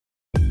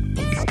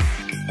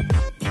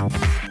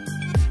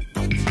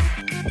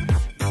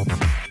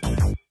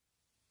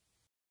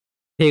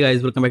Hey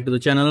guys, welcome back to the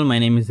channel. My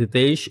name is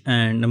Hitesh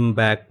and I'm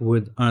back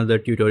with another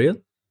tutorial.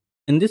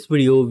 In this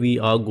video, we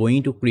are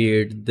going to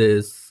create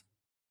this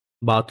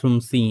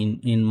bathroom scene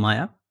in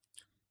Maya.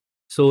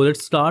 So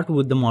let's start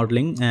with the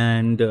modeling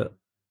and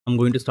I'm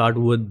going to start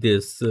with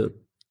this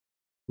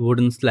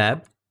wooden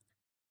slab.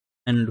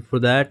 And for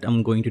that,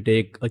 I'm going to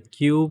take a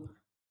cube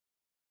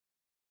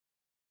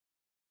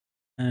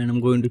and I'm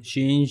going to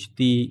change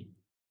the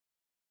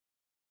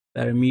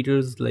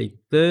parameters like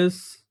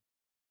this.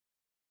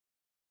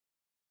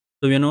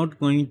 So we are not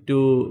going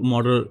to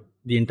model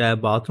the entire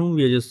bathroom.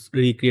 We are just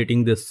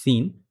recreating this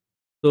scene.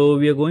 So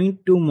we are going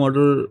to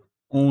model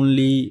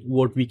only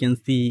what we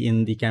can see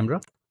in the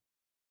camera.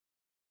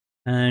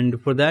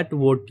 And for that,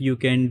 what you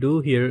can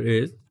do here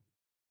is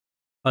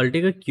I'll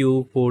take a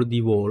cube for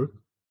the wall.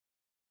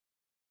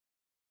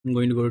 I'm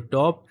going to go to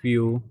top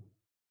view,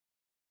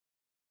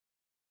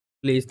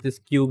 place this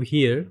cube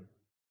here,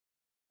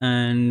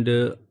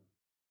 and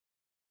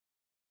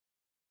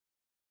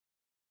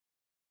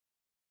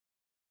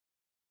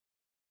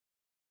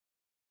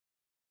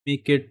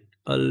make it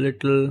a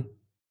little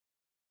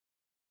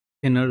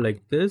thinner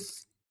like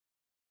this.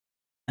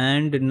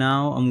 And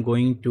now I'm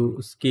going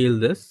to scale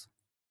this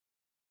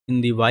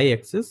in the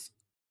y-axis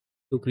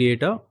to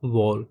create a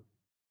wall.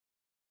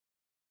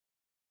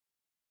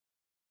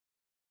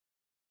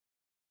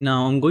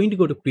 Now I'm going to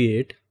go to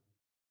create,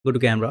 go to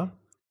camera,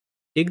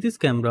 take this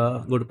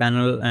camera, go to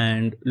panel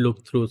and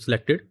look through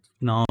selected.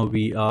 Now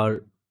we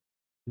are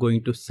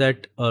going to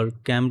set our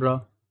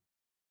camera.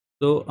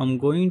 So I'm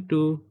going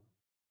to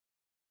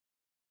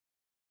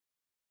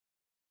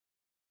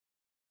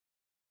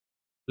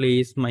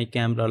place my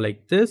camera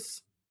like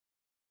this.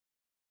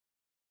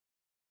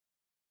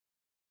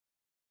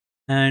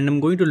 And I'm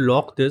going to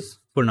lock this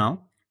for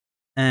now.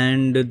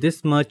 And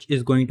this much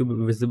is going to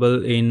be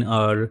visible in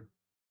our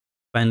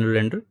final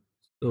render.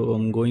 So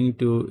I'm going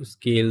to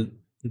scale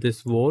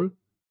this wall,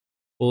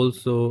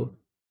 also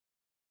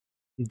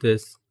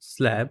this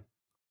slab.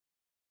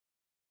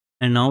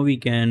 And now we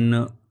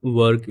can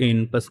work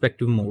in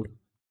perspective mode.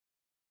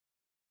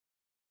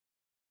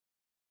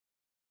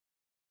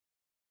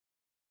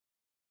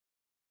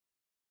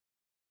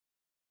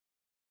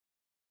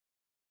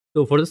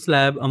 So for the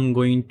slab, I'm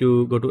going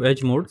to go to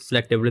edge mode,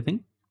 select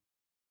everything.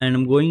 And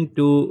I'm going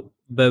to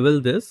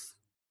bevel this.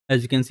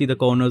 As you can see, the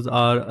corners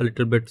are a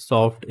little bit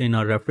soft in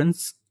our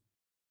reference.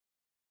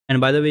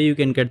 And by the way, you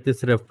can get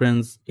this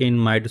reference in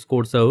my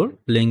Discord server.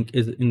 Link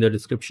is in the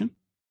description.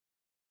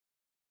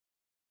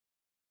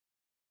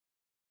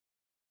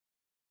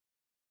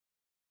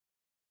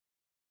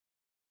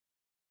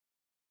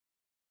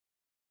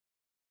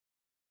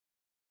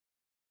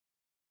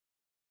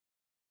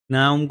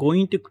 Now I'm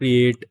going to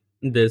create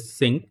this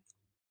sink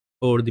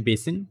or the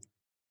basin.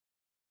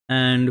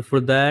 And for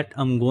that,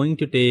 I'm going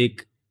to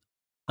take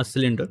a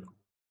cylinder,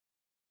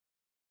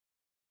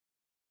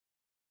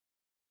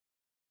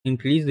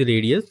 increase the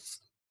radius,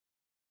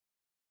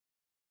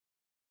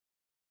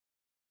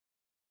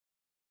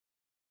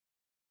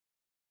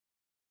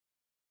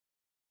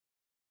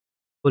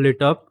 pull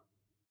it up,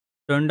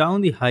 turn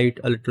down the height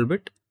a little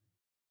bit.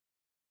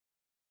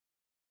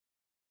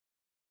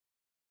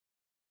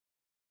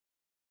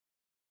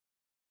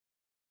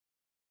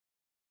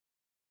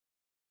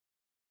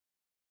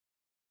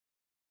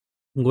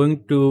 I'm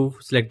going to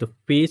select the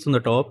face on the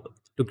top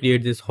to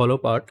create this hollow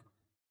part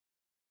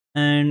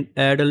and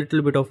add a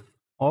little bit of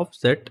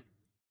offset.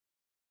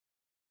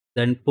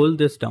 Then pull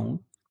this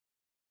down.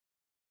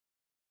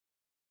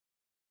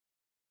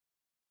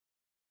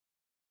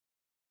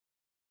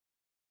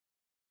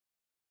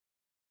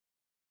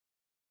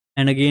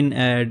 And again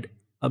add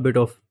a bit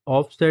of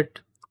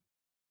offset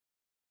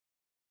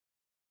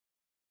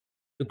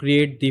to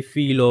create the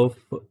feel of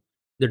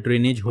the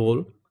drainage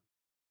hole.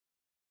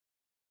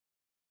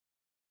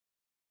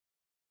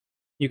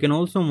 You can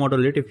also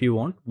model it if you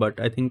want, but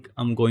I think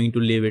I'm going to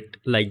leave it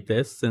like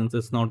this since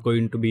it's not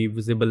going to be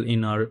visible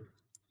in our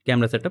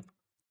camera setup.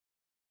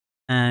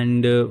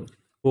 And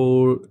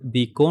for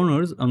the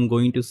corners, I'm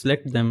going to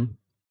select them,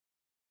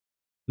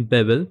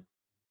 bevel,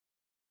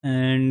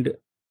 and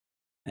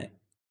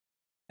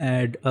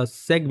add a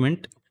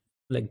segment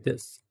like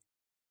this.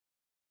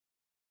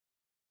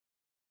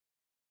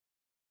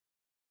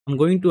 I'm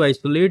going to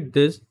isolate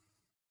this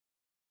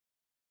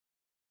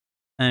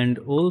and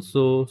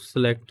also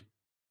select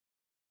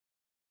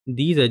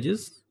these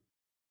edges.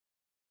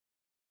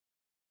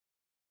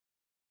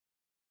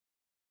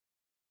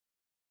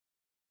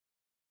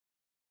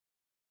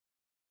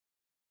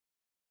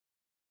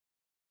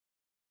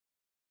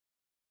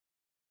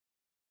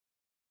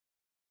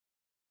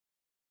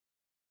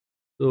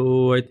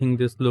 So I think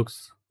this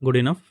looks good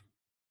enough.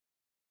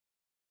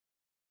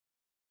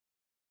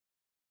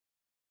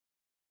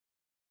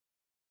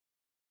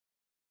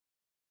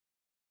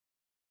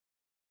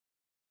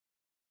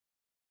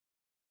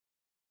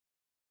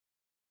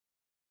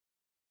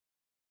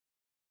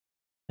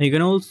 You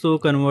can also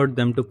convert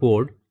them to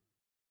code,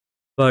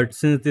 but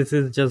since this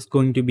is just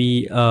going to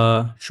be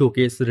a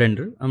showcase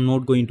render, I'm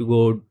not going to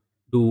go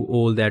do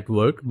all that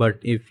work. But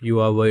if you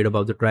are worried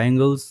about the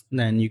triangles,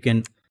 then you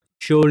can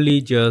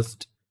surely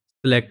just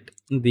select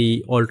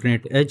the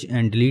alternate edge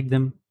and delete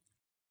them.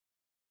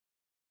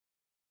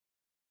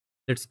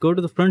 Let's go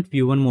to the front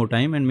view one more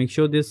time and make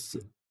sure this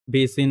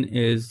basin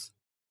is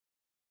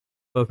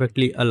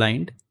perfectly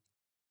aligned.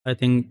 I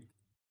think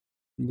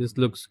this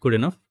looks good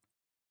enough.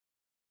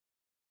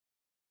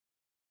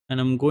 And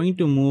I'm going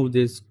to move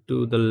this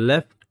to the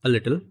left a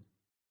little.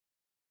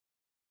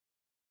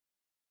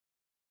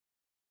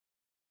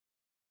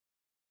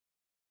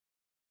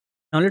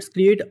 Now let's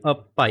create a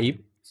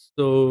pipe.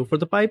 So for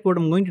the pipe, what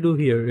I'm going to do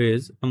here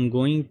is I'm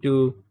going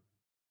to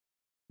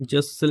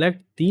just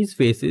select these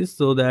faces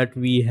so that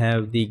we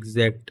have the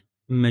exact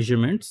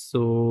measurements.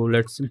 So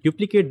let's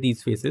duplicate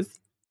these faces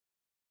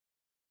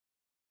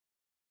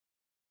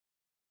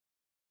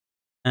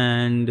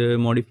and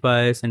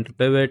modify center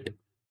pivot,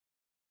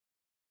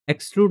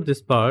 extrude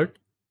this part,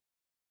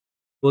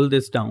 pull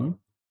this down,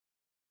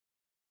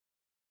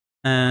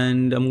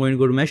 and I'm going to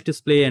go to mesh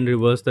display and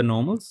reverse the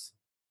normals.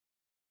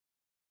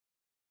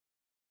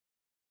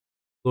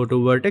 Go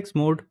to vertex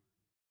mode,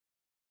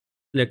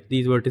 select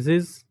these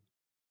vertices,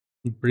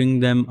 bring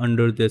them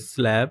under this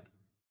slab.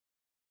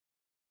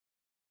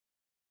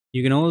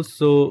 You can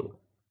also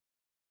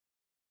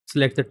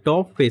select the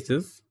top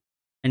faces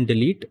and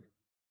delete.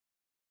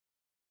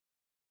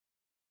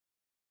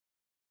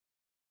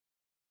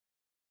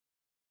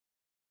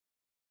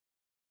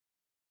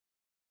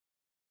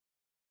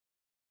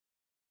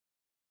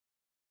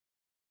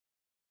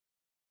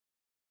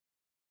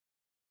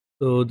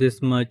 So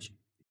this much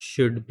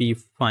should be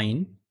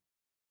fine.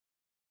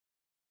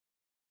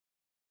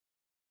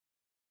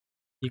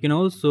 You can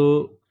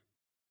also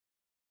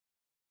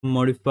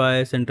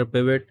modify center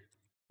pivot,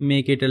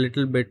 make it a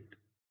little bit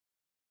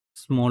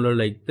smaller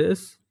like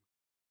this,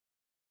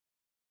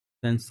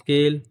 then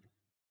scale,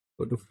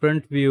 go to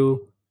front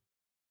view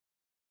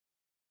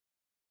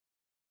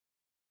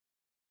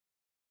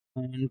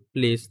and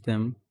place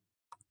them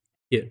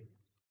here.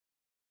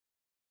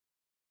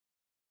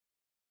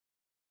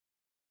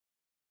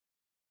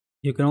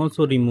 You can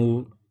also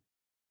remove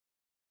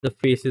the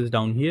faces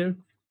down here.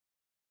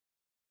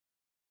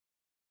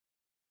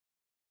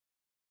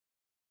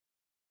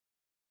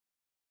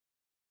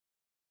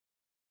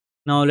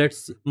 Now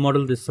let's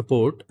model this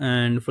support,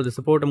 and for the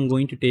support I'm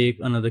going to take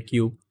another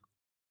cube,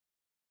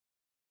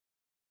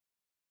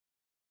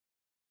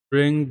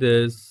 bring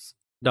this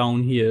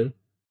down here,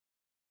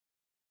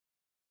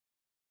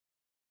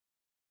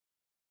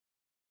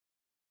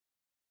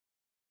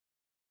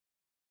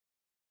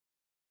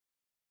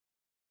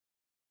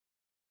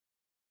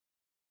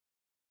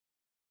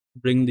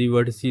 bring the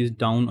vertices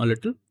down a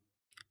little.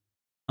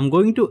 I'm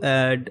going to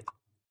add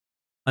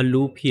a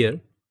loop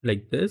here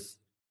like this,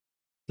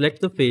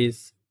 select the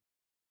face,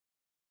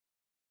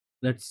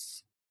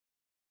 let's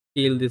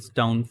scale this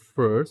down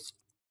first,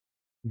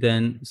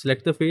 then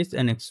select the face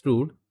and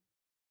extrude.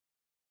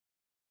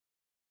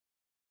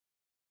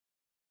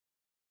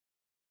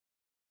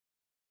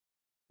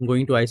 I'm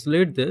going to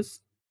isolate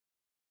this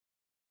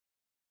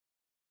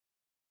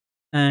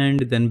and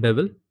then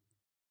bevel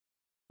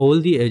all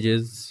the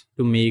edges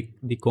to make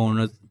the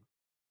corners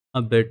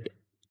a bit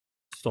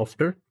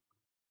softer.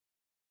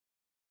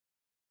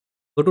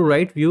 Go to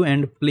right view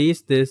and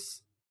place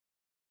this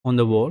on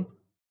the wall.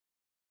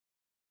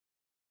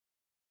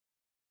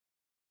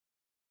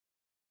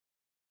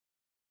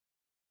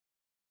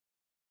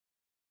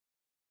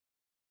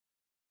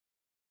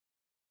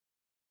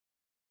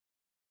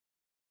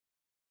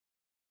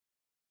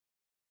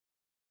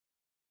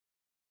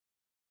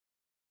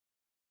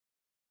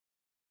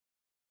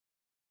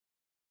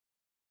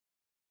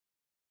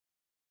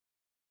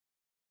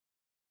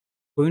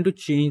 Going to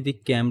change the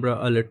camera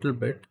a little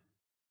bit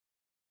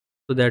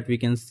so that we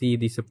can see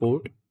the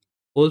support.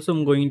 Also,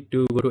 I'm going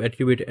to go to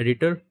attribute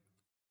editor,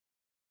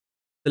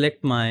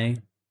 select my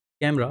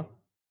camera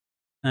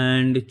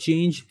and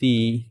change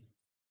the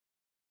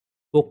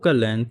focal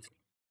length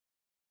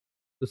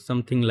to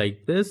something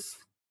like this.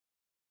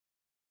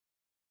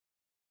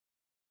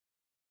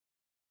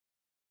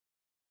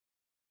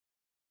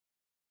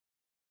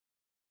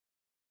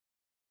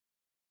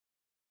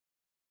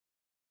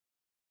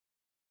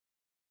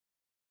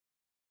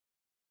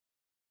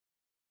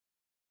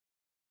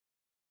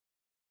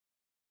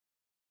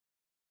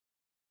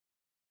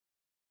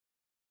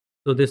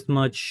 So this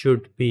much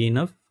should be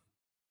enough.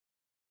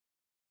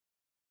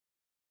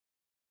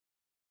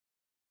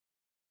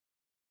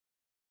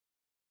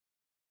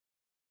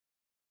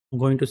 I'm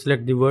going to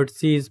select the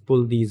vertices,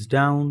 pull these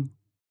down.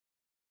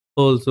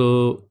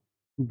 Also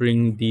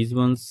bring these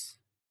ones.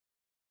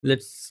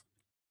 Let's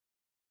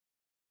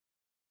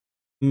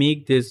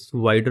make this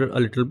wider a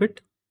little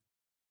bit.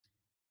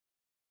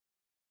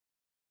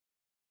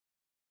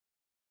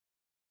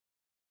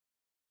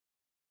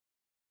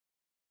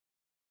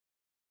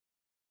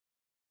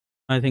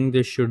 I think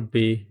this should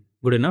be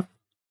good enough.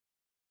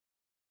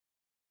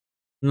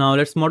 Now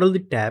let's model the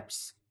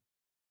tabs.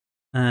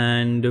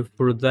 And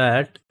for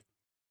that,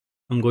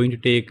 I'm going to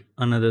take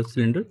another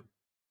cylinder.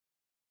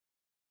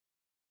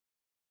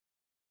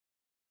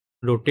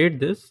 rotate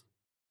this,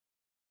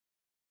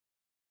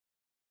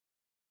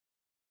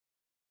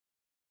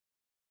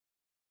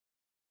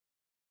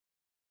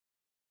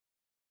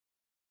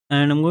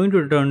 and I'm going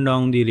to turn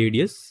down the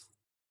radius.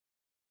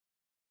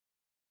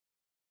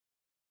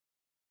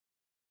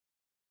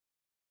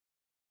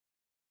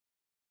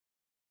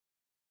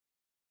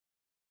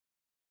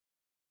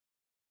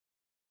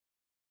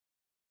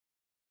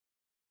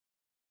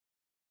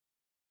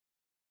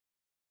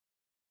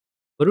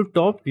 Go to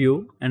top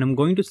view, and I'm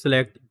going to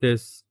select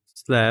this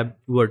slab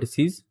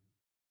vertices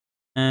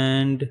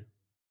and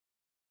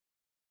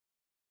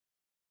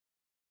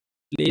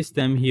place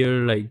them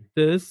here like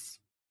this.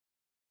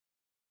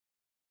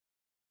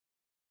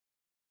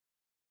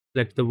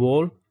 Select the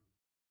wall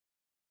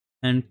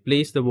and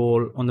place the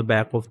wall on the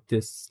back of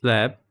this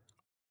slab.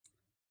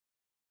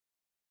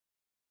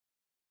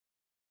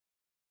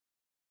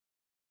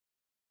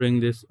 Bring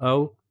this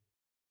out.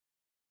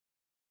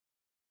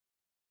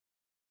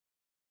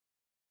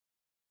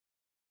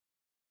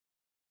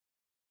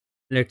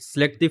 Let's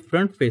select the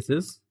front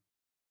faces,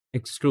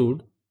 extrude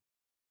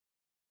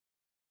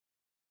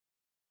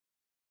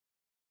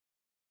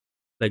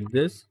like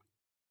this.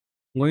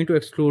 I'm going to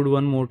extrude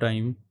one more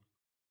time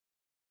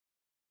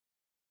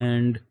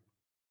and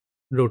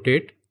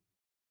rotate.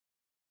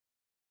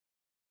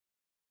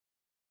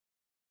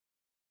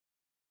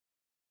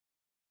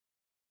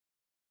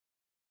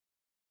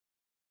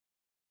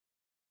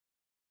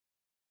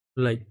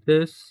 Like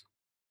this.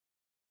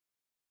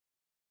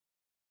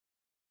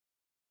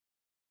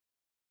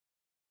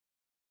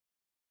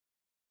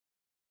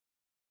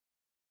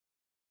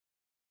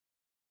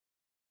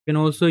 You can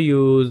also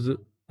use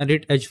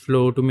edit edge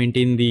flow to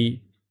maintain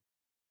the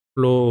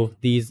flow of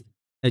these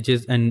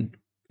edges and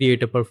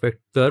create a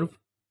perfect curve.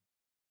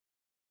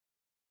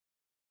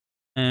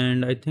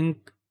 And I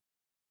think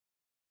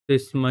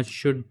this much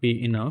should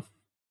be enough.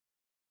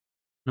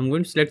 I'm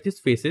going to select these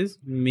faces,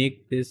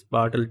 make this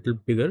part a little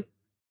bigger.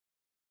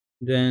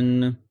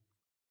 Then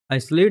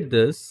isolate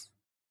this,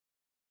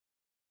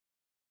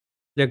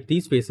 select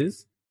these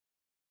faces,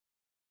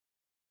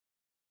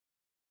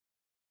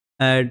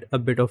 add a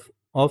bit of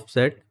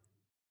offset,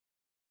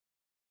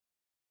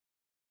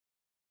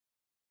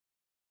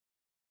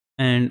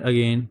 and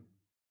again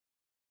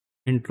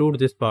include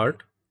this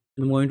part.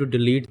 I'm going to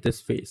delete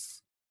this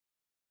face.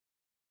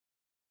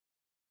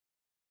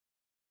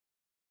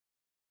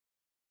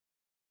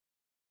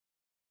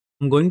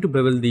 I'm going to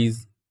bevel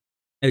these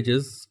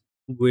edges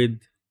with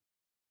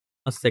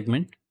a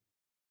segment.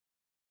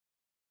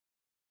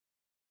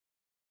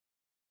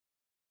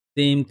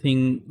 Same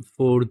thing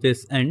for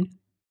this end.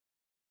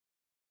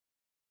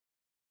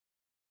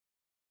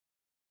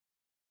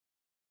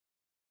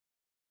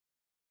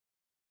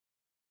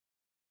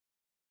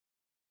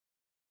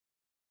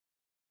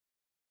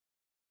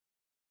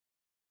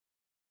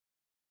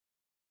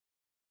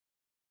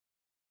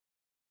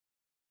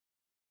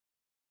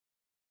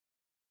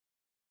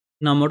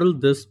 Now model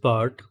this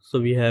part.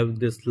 So we have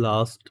this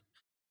last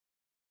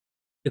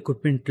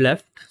equipment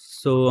left.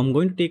 So I'm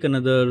going to take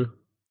another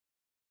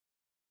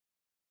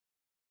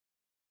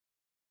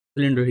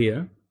cylinder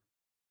here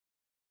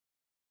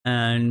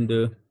and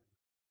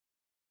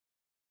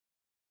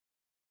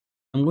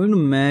I'm going to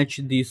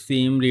match the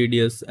same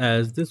radius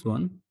as this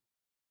one.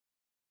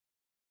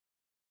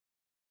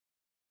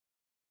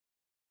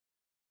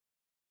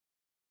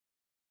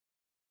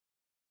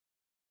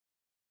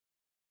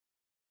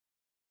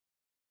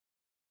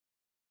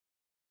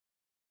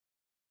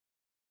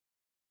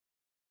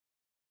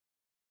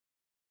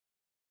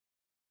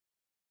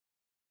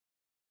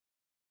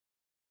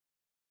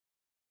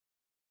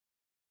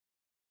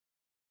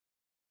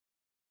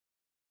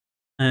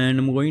 And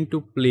I'm going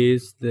to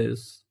place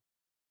this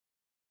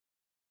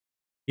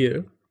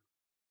here.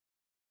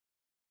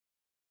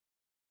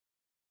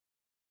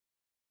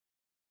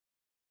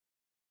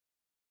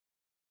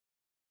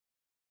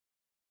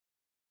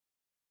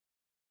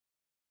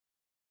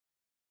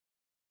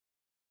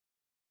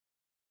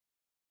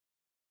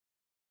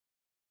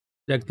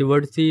 Select the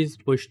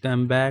vertices, push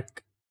them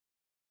back.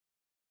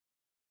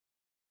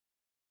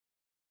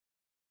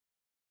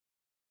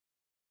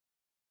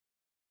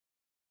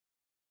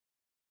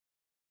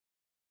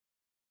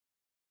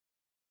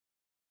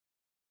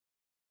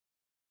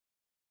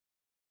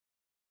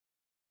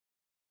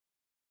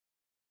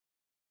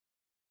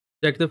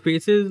 Select the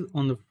faces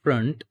on the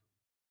front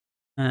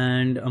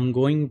and I'm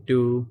going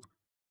to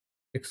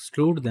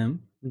extrude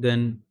them,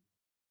 then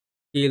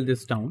scale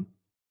this down.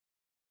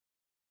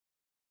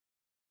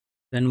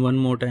 Then one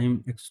more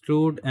time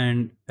extrude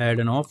and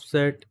add an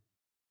offset.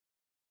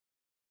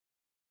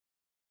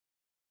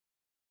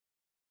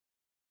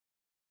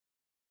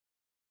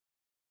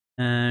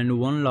 And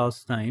one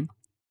last time,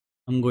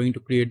 I'm going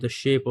to create the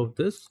shape of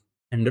this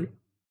handle.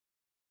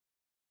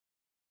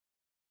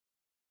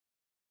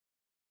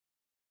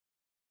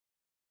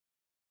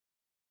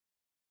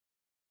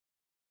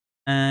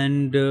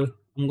 And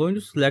I'm going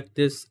to select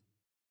this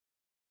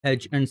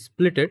edge and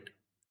split it.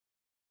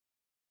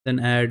 Then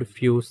add a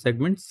few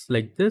segments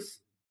like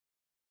this.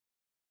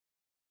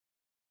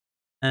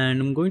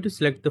 And I'm going to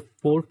select the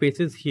four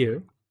faces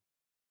here,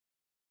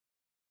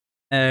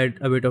 add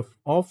a bit of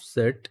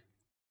offset,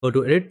 go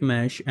to edit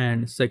mesh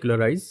and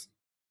circularize.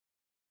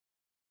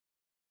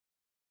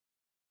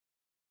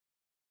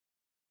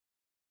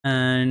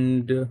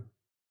 And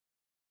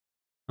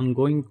I'm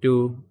going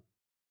to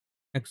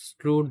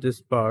extrude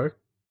this part.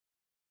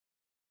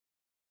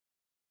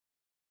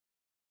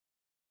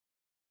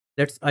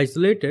 Let's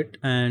isolate it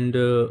and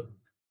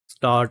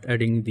start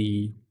adding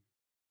the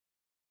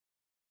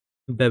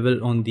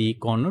bevel on the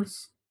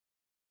corners.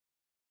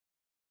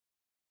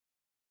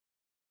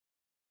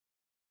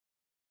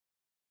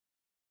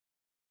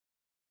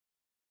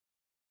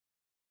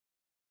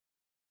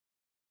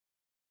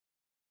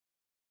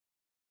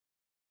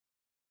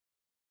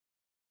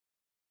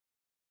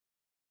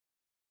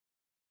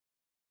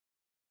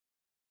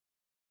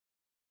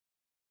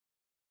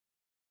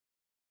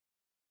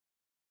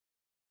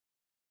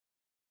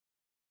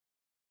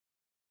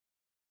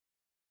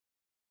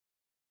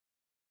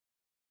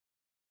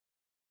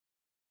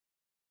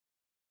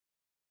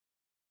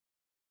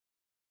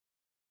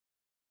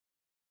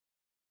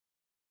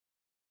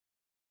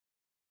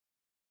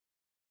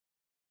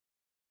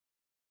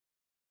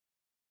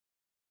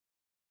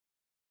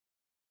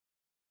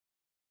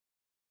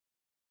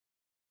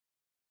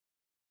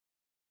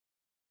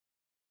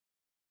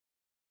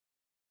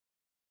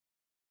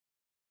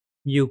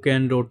 You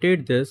can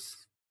rotate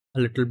this a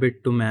little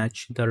bit to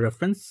match the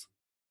reference.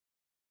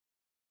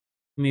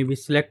 Maybe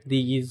select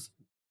these,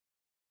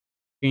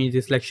 change the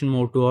selection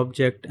mode to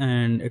object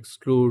and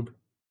extrude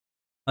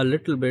a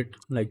little bit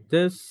like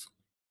this.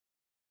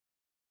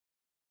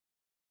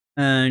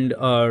 And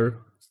our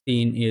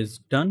scene is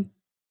done.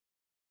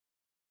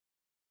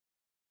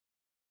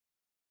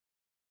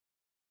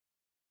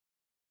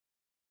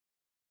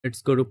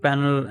 Let's go to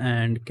panel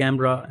and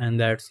camera, and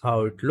that's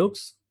how it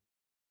looks.